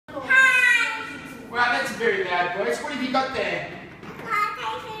very loud voice. What have you got there?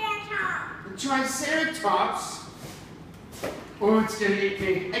 Triceratops. A Triceratops? Oh, it's going to eat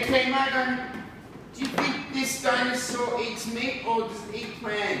me. Okay, Mangkon, do you think this dinosaur eats meat or does it eat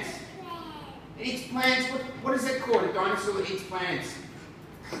plants? It eats plants. What is that called? A dinosaur that eats plants?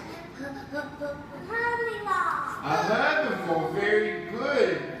 Herbivore. A herbivore. Very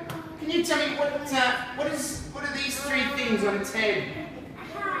good. Can you tell me what are these three things on its head?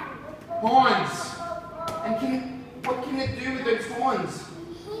 Horns. And what can it do with those horns?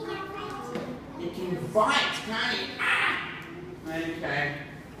 It can bite, can't it? Ah! Okay.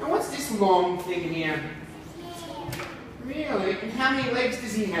 And what's this long thing here? Really? And how many legs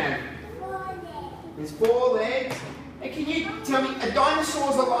does he have? 4 legs. There's 4 legs. And can you tell me, a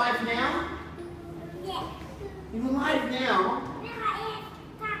dinosaur's alive now? Yes. He's alive now?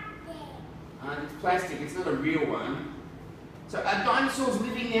 No, it's plastic. It's plastic, it's not a real one. So are dinosaurs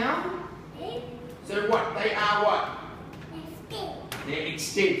living now? So what? They are what? Extinct. They're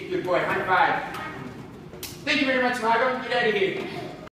extinct. Good boy, high five. Thank you very much, Margot. Get out of here.